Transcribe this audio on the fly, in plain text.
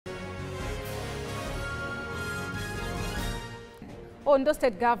Ondo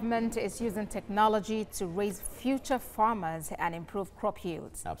State government is using technology to raise future farmers and improve crop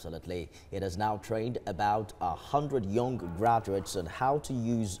yields. Absolutely. It has now trained about 100 young graduates on how to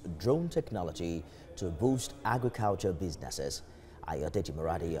use drone technology to boost agriculture businesses. Ayodeji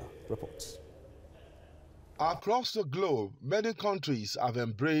Muradiya reports. Across the globe, many countries have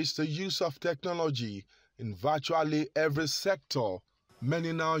embraced the use of technology in virtually every sector.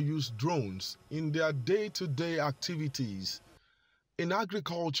 Many now use drones in their day-to-day activities. In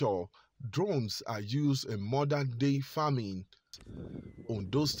agriculture, drones are used in modern-day farming.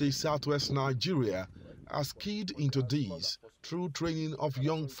 Ondo State, Southwest Nigeria has keyed into these through training of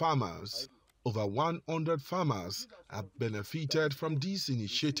young farmers. Over 100 farmers have benefited from this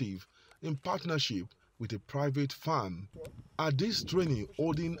initiative in partnership with a private farm. At this training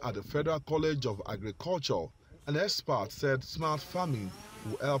holding at the Federal College of Agriculture, an expert said smart farming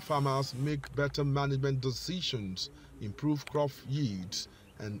will help farmers make better management decisions, improve crop yields,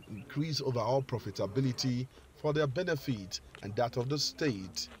 and increase overall profitability for their benefit and that of the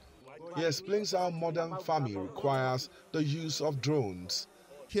state. He explains how modern farming requires the use of drones.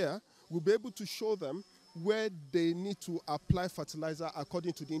 Here, we'll be able to show them where they need to apply fertilizer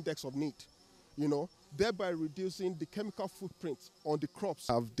according to the index of need, thereby reducing the chemical footprint on the crops.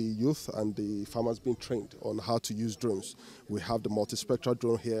 We have the youth and the farmers being trained on how to use drones. We have the multispectral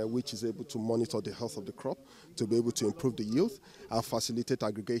drone here, which is able to monitor the health of the crop, to be able to improve the yield and facilitate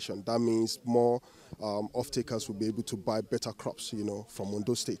aggregation. That means more off-takers will be able to buy better crops, from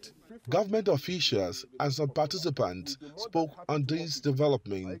Ondo State. Government officials and some participants spoke on this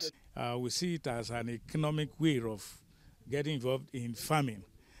development. We see it as an economic way of getting involved in farming.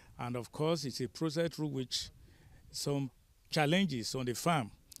 And of course, it's a process through which some challenges on the farm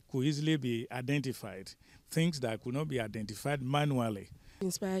could easily be identified, things that could not be identified manually.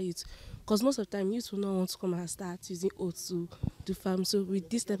 Inspire youth, because most of the time youth will not want to come and start using oats to do farm. So with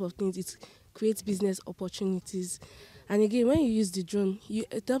this type of things, it creates business opportunities. And again, when you use the drone,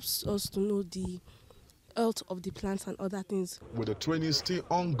 it helps us to know the health of the plants and other things. With the training still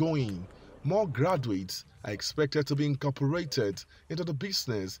ongoing, more graduates are expected to be incorporated into the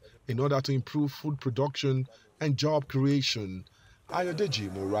business in order to improve food production and job creation. Ayodeji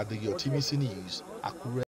Muradiya, TVC News, Akure.